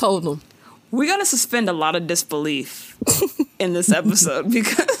ancestors told him. We gotta suspend a lot of disbelief in this episode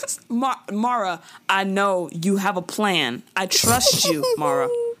because Mara, I know you have a plan. I trust you, Mara.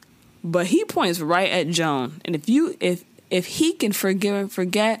 But he points right at Joan, and if if he can forgive and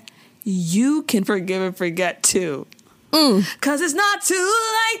forget, you can forgive and forget too. 'Cause it's not too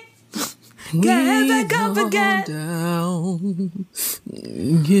late. Get back up again. Down,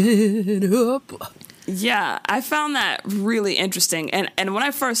 get up. Yeah, I found that really interesting. And when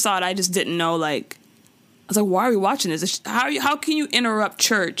I first saw it, I just didn't know, like, I was like, why are we watching this? How can you interrupt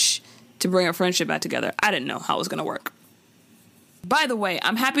church to bring a friendship back together? I didn't know how it was going to work. By the way,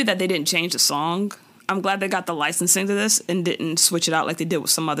 I'm happy that they didn't change the song. I'm glad they got the licensing to this and didn't switch it out like they did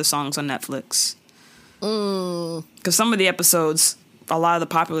with some other songs on Netflix. Because some of the episodes, a lot of the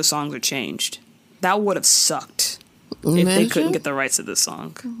popular songs are changed. That would have sucked if they couldn't get the rights to this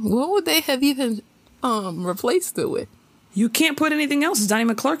song. What would they have even replaced it with? You can't put anything else. It's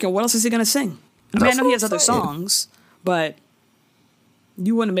Donnie McClurkin. What else is he going to sing? I mean, I know he has other songs, but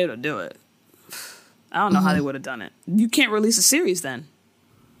you wouldn't be able to do it. I don't know how they would have done it. You can't release a series then.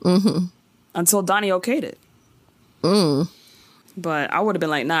 Until Donnie okayed it. But I would have been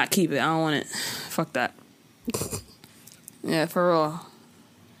like, nah, keep it. I don't want it. Fuck that. Yeah, for real.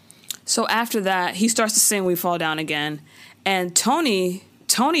 So after that, he starts to sing We Fall Down Again. And Tony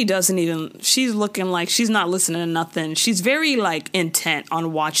doesn't even, she's looking like she's not listening to nothing. She's very, like, intent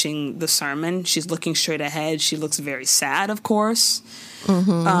on watching the sermon. She's looking straight ahead. She looks very sad, of course.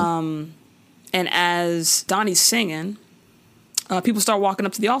 And as Donnie's singing, people start walking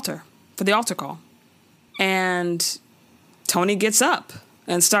up to the altar for the altar call. And Tony gets up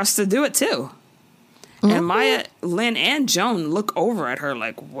and starts to do it, too. And Maya, Lynn, and Joan look over at her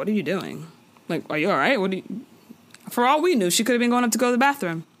like, what are you doing? Like, are you all right? For all we knew, she could have been going up to go to the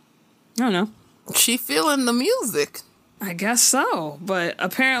bathroom. I don't know. She feeling the music. I guess so. But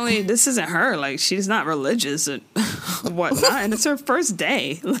apparently this isn't her. Like, she's not religious and whatnot. And it's her first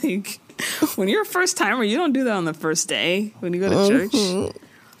day. Like, when you're a first timer, you don't do that on the first day when you go to church.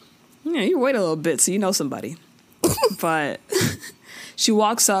 Yeah, you wait a little bit so you know somebody. But she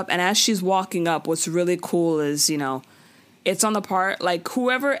walks up, and as she's walking up, what's really cool is, you know, it's on the part, like,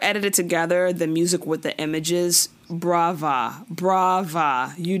 whoever edited together the music with the images, brava,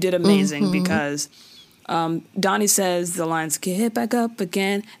 you did amazing, because Donnie says the lines, get back up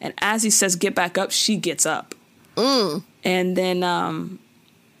again, and as he says get back up, she gets up. And then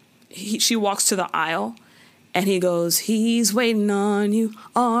she walks to the aisle, and he goes, he's waiting on you,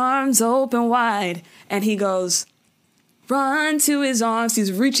 arms open wide, and he goes, run to his arms.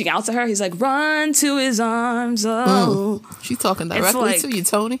 He's reaching out to her. He's like, run to his arms. Oh. She's talking directly to you,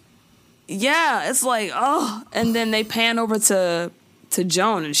 Tony. Yeah, it's like, oh. And then they pan over to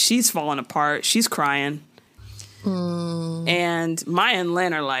Joan, and she's falling apart. She's crying. And Maya and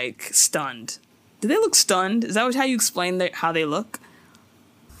Lynn are, like, stunned. Do they look stunned? Is that how you explain how they look?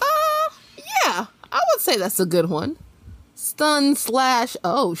 Yeah. I would say that's a good one. Stunned /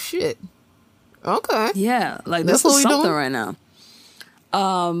 oh, shit. Okay. Yeah, like this is something right now.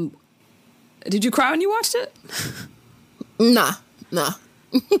 Did you cry when you watched it? Nah.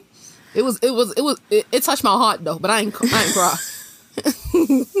 It touched my heart though, but I ain't cry.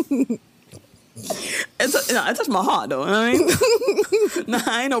 It touched my heart though. You know what I mean? Nah,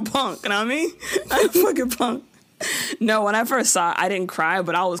 I ain't no punk. You know what I mean? I ain't fucking punk. No, when I first saw it, I didn't cry,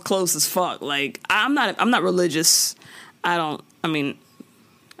 but I was close as fuck. Like I'm not religious. I'm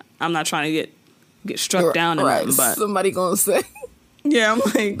not trying to get struck down or nothing, but somebody gonna say, yeah, I'm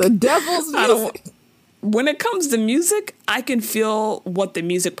like the devil's music. When it comes to music, I can feel what the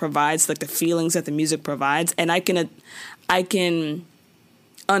music provides, like the feelings that the music provides, and I can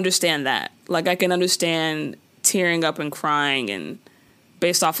understand that. Like I can understand tearing up and crying, and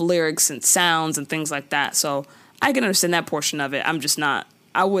based off lyrics and sounds and things like that. So I can understand that portion of it. I'm just not.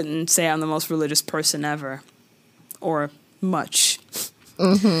 I wouldn't say I'm the most religious person ever, or much.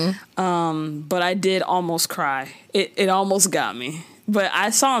 But I did almost cry. It almost got me. But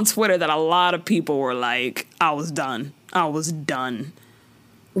I saw on Twitter that a lot of people were like, I was done.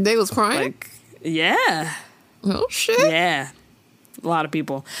 They was crying? Like, yeah. Oh, shit. Yeah. A lot of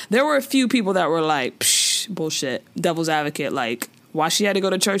people. There were a few people that were like, psh, bullshit. Devil's advocate. Like, why she had to go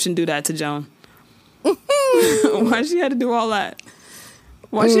to church and do that to Joan? Why she had to do all that?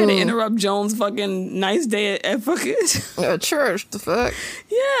 Why she had to interrupt Joan's fucking nice day at fucking at church? The fuck?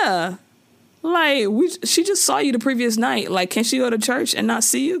 Yeah, like she just saw you the previous night. Like, can she go to church and not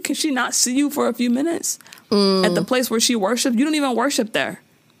see you? Can she not see you for a few minutes at the place where she worshipped? You don't even worship there.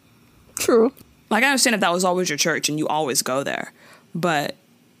 True. Like I understand if that was always your church and you always go there, but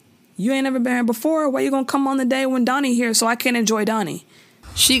you ain't never been here before. Why you gonna come on the day when Donnie here so I can enjoy Donnie?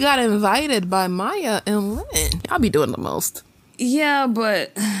 She got invited by Maya and Lynn. I'll be doing the most. Yeah,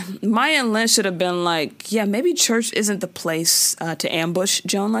 but Maya and Lynn should have been like, yeah, maybe church isn't the place to ambush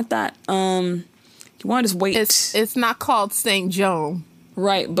Joan like that. Can You want to just wait. It's not called St. Joan.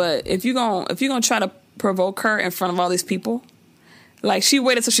 Right, but if you're gonna try to provoke her in front of all these people, like she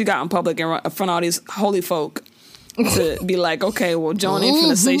waited till she got in public in front of all these holy folk to be like, okay, well, Joan ain't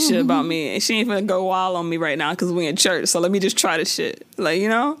finna say shit about me, and she ain't finna go wild on me right now because we in church. So let me just try this shit, like, you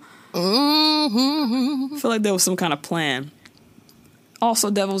know. I feel like there was some kind of plan.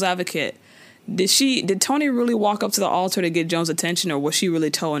 Also, devil's advocate. Did Tony really walk up to the altar to get Joan's attention, or was she really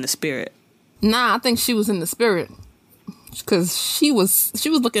toe in the spirit? Nah, I think she was in the spirit. Because she was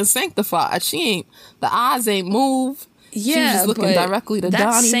looking sanctified. The eyes ain't moved. Yeah, she was just looking directly to that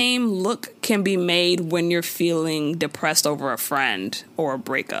Donnie. Same look can be made when you're feeling depressed over a friend or a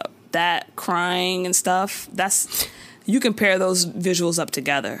breakup. That crying and stuff, you can pair those visuals up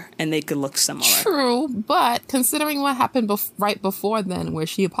together and they could look similar. True, but considering what happened right before then, where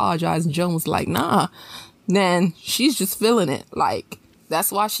she apologized and Joan was like, nah, then she's just feeling it. Like,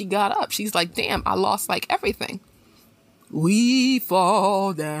 that's why she got up. She's like, damn, I lost like everything. We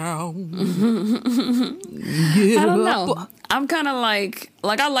fall down. I don't know. I'm kind of like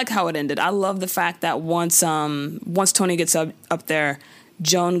I like how it ended. I love the fact that once Tony gets up there,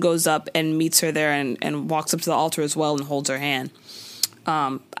 Joan goes up and meets her there and walks up to the altar as well and holds her hand.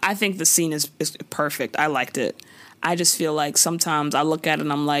 I think the scene is perfect. I liked it. I just feel like sometimes I look at it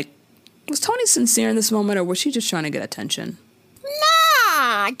and I'm like, was Tony sincere in this moment, or was she just trying to get attention?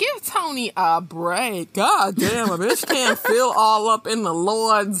 Nah, give Tony a break. God damn, a bitch can't feel all up in the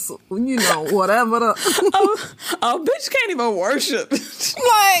Lord's, whatever the... a bitch can't even worship.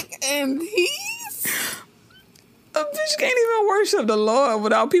 And he's... A bitch can't even worship the Lord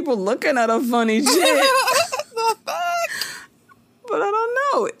without people looking at her funny shit. The fuck? But I don't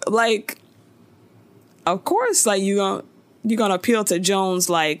know. Like, of course, like, you're gonna appeal to Joan's,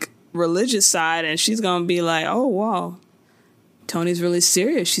 like, religious side, and she's gonna be like, oh, wow. Tony's really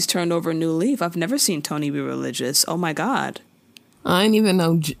serious. She's turned over a new leaf. I've never seen Tony be religious. Oh, my God. I didn't even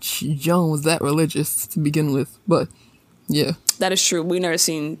know Joan was that religious to begin with, but yeah. That is true. We've never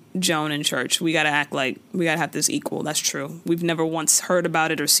seen Joan in church. We got to act like we got to have this equal. That's true. We've never once heard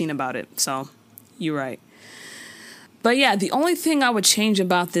about it or seen about it. So you're right. But yeah, the only thing I would change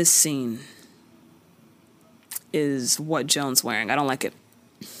about this scene is what Joan's wearing. I don't like it.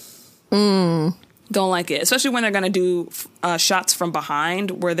 Don't like it, especially when they're going to do shots from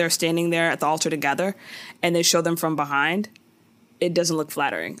behind where they're standing there at the altar together and they show them from behind. It doesn't look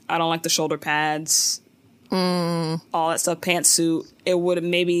flattering. I don't like the shoulder pads, all that stuff, pantsuit. It would have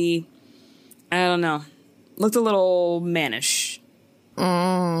maybe, I don't know, looked a little mannish.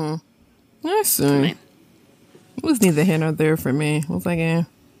 I see. It was neither here nor there for me. What was I getting?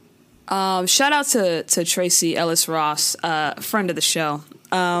 Shout out to Tracy Ellis Ross, friend of the show.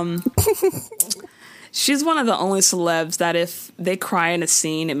 She's one of the only celebs that if they cry in a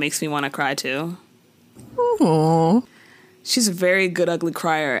scene, it makes me want to cry too. Aww. She's a very good ugly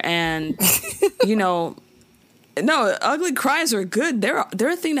crier, and no, ugly cries are good. They're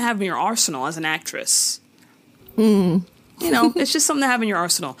a thing to have in your arsenal as an actress. It's just something to have in your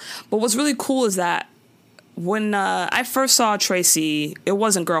arsenal. But what's really cool is that when I first saw Tracy, it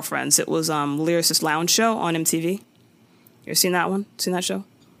wasn't Girlfriends. It was Lyricist Lounge Show on MTV. You ever seen that one? Seen that show?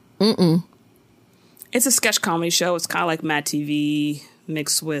 Mm-mm. It's a sketch comedy show. It's kind of like Mad TV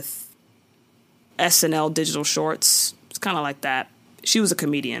mixed with SNL digital shorts. It's kind of like that. She was a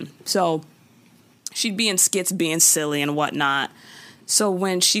comedian. So she'd be in skits being silly and whatnot. So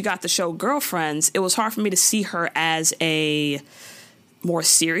when she got the show Girlfriends, it was hard for me to see her as a more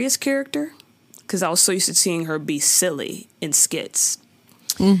serious character because I was so used to seeing her be silly in skits.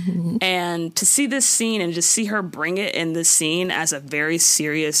 Mm-hmm. And to see this scene and just see her bring it in this scene as a very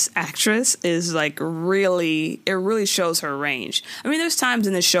serious actress is like it really shows her range. I mean, there's times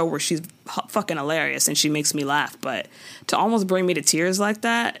in this show where she's fucking hilarious and she makes me laugh, but to almost bring me to tears like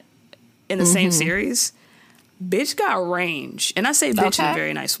that in the same series, bitch got range. And I say bitch in a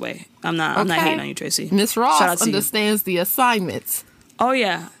very nice way. I'm not hating on you, Tracy. Miss Ross understands the assignments. Oh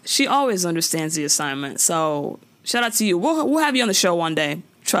yeah, she always understands the assignment. So shout out to you. We'll have you on the show one day.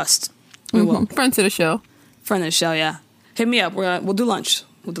 Trust. We will. Friend to the show. Friend of the show, yeah. Hit me up. We'll do lunch.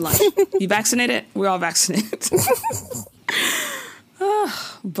 You vaccinated? We're all vaccinated.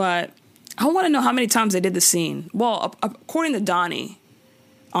 But I want to know how many times they did the scene. Well, according to Donnie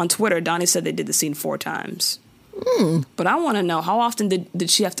on Twitter, Donnie said they did the scene 4 times. But I want to know, how often did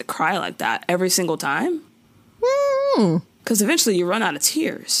she have to cry like that? Every single time? Because eventually you run out of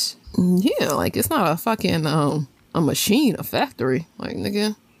tears. Yeah, like it's not a fucking a machine, a factory. Like,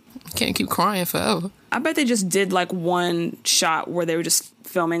 nigga, can't keep crying forever. I bet they just did like one shot where they were just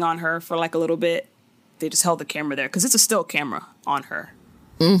filming on her for like a little bit. They just held the camera there because it's a still camera on her.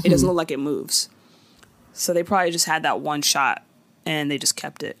 It doesn't look like it moves. So they probably just had that one shot and they just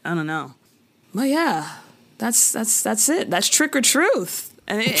kept it. I don't know. But yeah, that's it. That's Trick or Truth.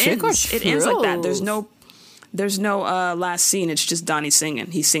 And it ends like that. There's no last scene. It's just Donnie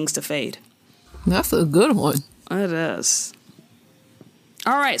singing. He sings to fade. That's a good one. It is.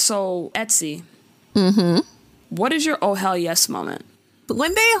 All right, so Etsy. What is your oh hell yes moment?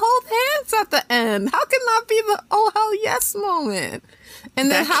 When they hold hands at the end. How can that be the oh hell yes moment?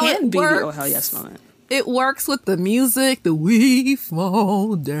 And then that how can it be works, the oh hell yes moment. It works with the music. The we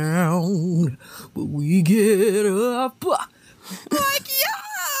fall down, but we get up. Like,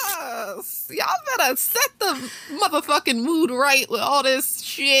 yes! Y'all better set the motherfucking mood right with all this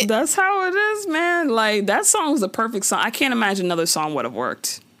shit. That's how it is, man. Like, that song was the perfect song. I can't imagine another song would have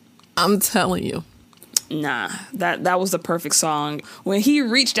worked. I'm telling you. Nah, that was the perfect song. When he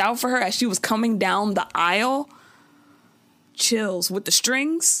reached out for her as she was coming down the aisle, chills with the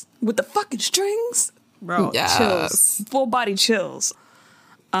strings, with the fucking strings, bro. Yes. Chills, full body chills.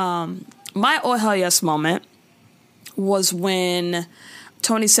 My oh hell yes moment was when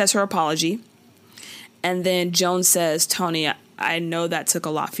Tony says her apology, and then Joan says, "Tony, I know that took a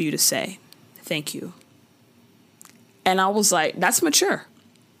lot for you to say. Thank you." And I was like, that's mature.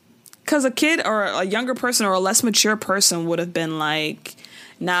 Because a kid or a younger person or a less mature person would have been like,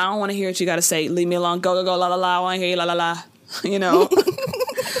 nah, I don't want to hear what you got to say. Leave me alone. Go, la, la, la. I want to hear you, la, la, la. You know?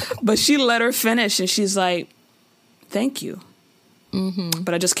 But she let her finish, and she's like, thank you.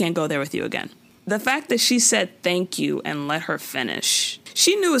 But I just can't go there with you again. The fact that she said thank you and let her finish,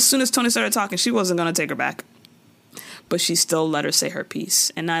 she knew as soon as Tony started talking, she wasn't going to take her back. But she still let her say her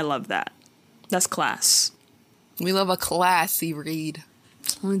piece, and I love that. That's class. We love a classy read.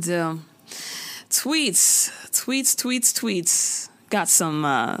 We do. Tweets. Got some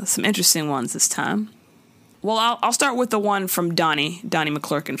interesting ones this time. Well, I'll start with the one from Donnie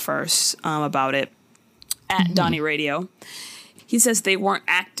McClurkin first, about it at Donnie Radio. He says they weren't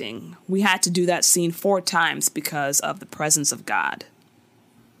acting. We had to do that scene 4 times because of the presence of God.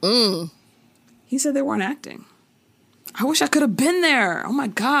 He said they weren't acting. I wish I could have been there. Oh my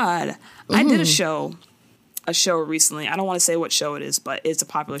God. I did a show recently. I don't want to say what show it is, but it's a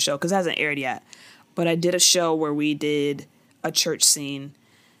popular show because it hasn't aired yet. But I did a show where we did a church scene,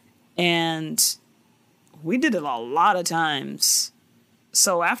 and we did it a lot of times.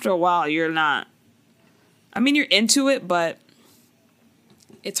 So after a while, you're into it, but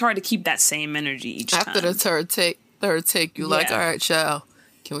it's hard to keep that same energy each time. After the third take, you like, all right, child,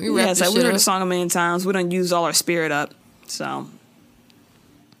 can we wrap this shit shit we heard up? the song a million times. We done used all our spirit up. So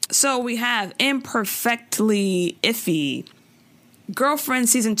we have Imperfectly Iffy. Girlfriend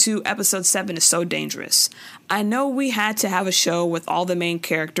Season 2, Episode 7 is so dangerous. I know we had to have a show with all the main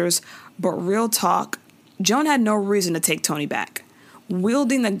characters, but real talk, Joan had no reason to take Tony back.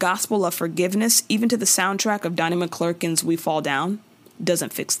 Wielding the gospel of forgiveness, even to the soundtrack of Donnie McClurkin's We Fall Down,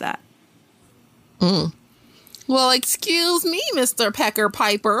 doesn't fix that. Well, excuse me, Mr. Pecker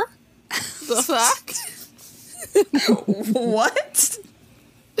Piper. The fuck? What?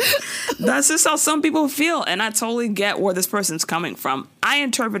 That's just how some people feel, and I totally get where this person's coming from. I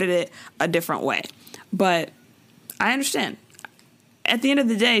interpreted it a different way, but I understand. At the end of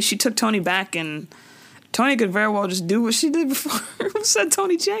the day, she took Tony back, and Tony could very well just do what she did before. Who said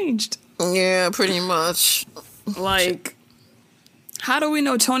Tony changed? Yeah, pretty much. Like, how do we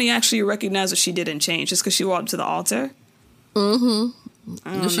know Tony actually recognized what she did and changed? Just because she walked to the altar? I don't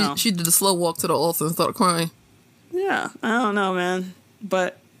know. She did the slow walk to the altar and started crying. Yeah, I don't know, man.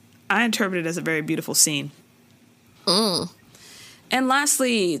 But I interpret it as a very beautiful scene. And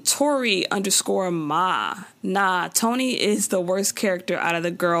lastly, Tori_Ma. Nah, Tony is the worst character out of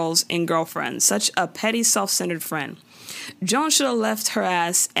the girls in Girlfriend. Such a petty, self-centered friend. Joan should have left her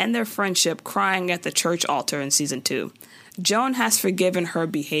ass and their friendship crying at the church altar in Season 2. Joan has forgiven her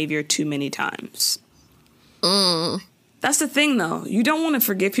behavior too many times. That's the thing, though. You don't want to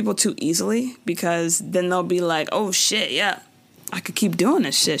forgive people too easily, because then they'll be like, oh, shit, yeah, I could keep doing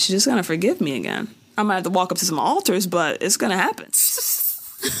this shit. She's just going to forgive me again. I might have to walk up to some altars, but it's going to happen.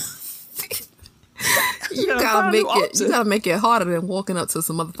 You gotta make it harder than walking up to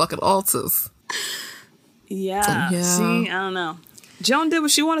some motherfucking altars. Yeah. See, I don't know. Joan did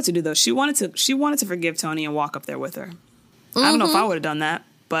what she wanted to do, though. She wanted to forgive Tony and walk up there with her. I don't know if I would have done that,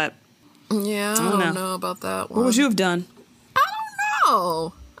 but yeah, I don't know about that one. What would you have done? I don't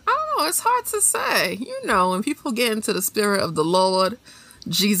know. It's hard to say. You know, when people get into the spirit of the Lord,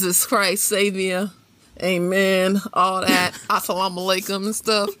 Jesus Christ, Savior, Amen, all that, Assalamu alaikum and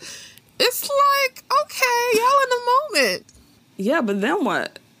stuff, it's like, okay, y'all in the moment. Yeah, but then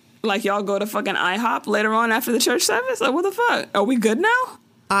what? Like, y'all go to fucking IHOP later on after the church service? Like, what the fuck? Are we good now?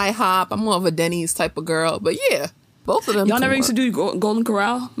 IHOP. I'm more of a Denny's type of girl. But yeah, both of them. Y'all never used to do Golden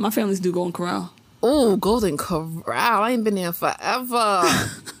Corral? My family used to do Golden Corral. Oh, Golden Corral. I ain't been there forever.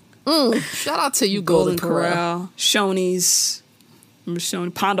 Shout out to you, Golden Corral. Shoney's. Remember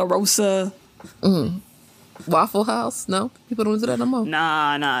Shoney? Ponderosa. Waffle House? No? People don't do that no more?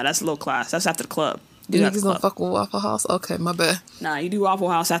 Nah. That's low class. That's after the club. You niggas don't fuck with Waffle House? Okay, my bad. Nah, you do Waffle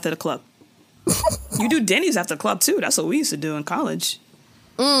House after the club. You do Denny's after the club, too. That's what we used to do in college.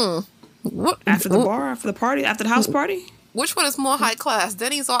 What? After the bar, after the party, after the house party? Which one is more high class,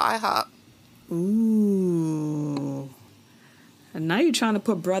 Denny's or IHOP? Ooh. And now you're trying to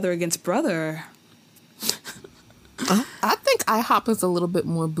put brother against brother. I think IHOP is a little bit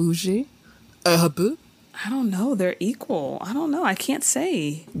more bougie. I don't know. They're equal. I don't know. I can't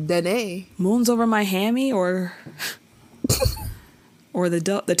say. Denny. Moons over my hammy or or the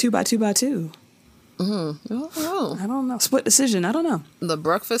 2x2x2. I don't know. Split decision. I don't know. The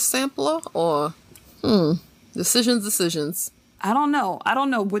breakfast sampler or decisions. I don't know.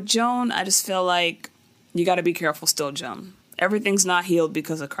 With Joan, I just feel like you got to be careful still, Joan. Everything's not healed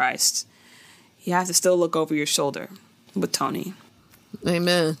because of Christ. You have to still look over your shoulder with Tony.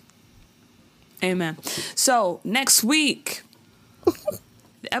 Amen. So, next week,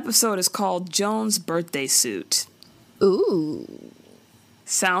 the episode is called Joan's Birthday Suit. Ooh.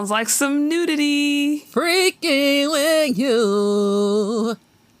 Sounds like some nudity. Freaking with you.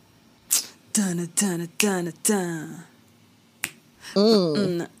 Dun-dun-dun-dun-dun.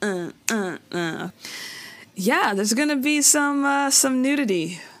 Yeah, there's gonna be some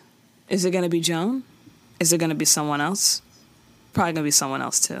nudity. Is it gonna be Joan? Is it gonna be someone else? Probably gonna be someone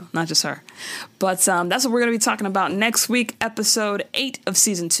else too, not just her. But that's what we're gonna be talking about next week, episode 8 of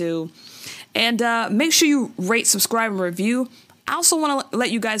season 2. And make sure you rate, subscribe, and review. I also want to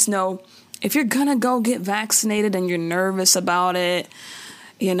let you guys know, if you're gonna go get vaccinated and you're nervous about it,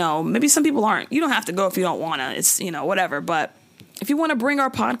 you know, maybe some people aren't. You don't have to go if you don't wanna. It's, you know, whatever. But if you want to bring our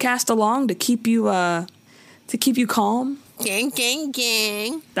podcast along to keep you calm.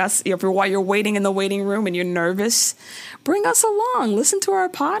 Gang. That's while you're waiting in the waiting room and you're nervous, bring us along. Listen to our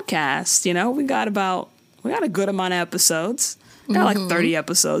podcast. You know, we got a good amount of episodes. We got like 30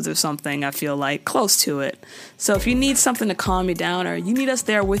 episodes or something, I feel like, close to it. So if you need something to calm you down, or you need us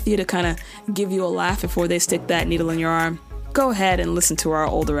there with you to kind of give you a laugh before they stick that needle in your arm, go ahead and listen to our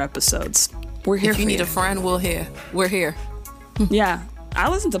older episodes. We're here. If you need a friend, we're here. Yeah. I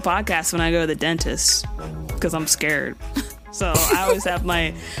listen to podcasts when I go to the dentist because I'm scared. So I always have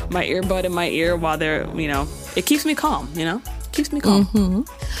my earbud in my ear while they're, you know, it keeps me calm, you know? Keeps me calm.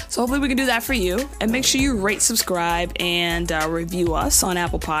 So hopefully we can do that for you. And make sure you rate, subscribe, and review us on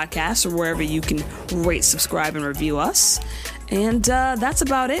Apple Podcasts or wherever you can rate, subscribe, and review us. And that's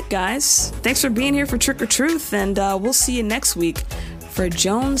about it, guys. Thanks for being here for Trick or Truth, and we'll see you next week for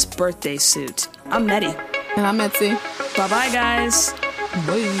Joan's Birthday Suit. I'm Nettie. And I'm Etsy. Bye-bye, guys.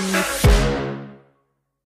 Bye.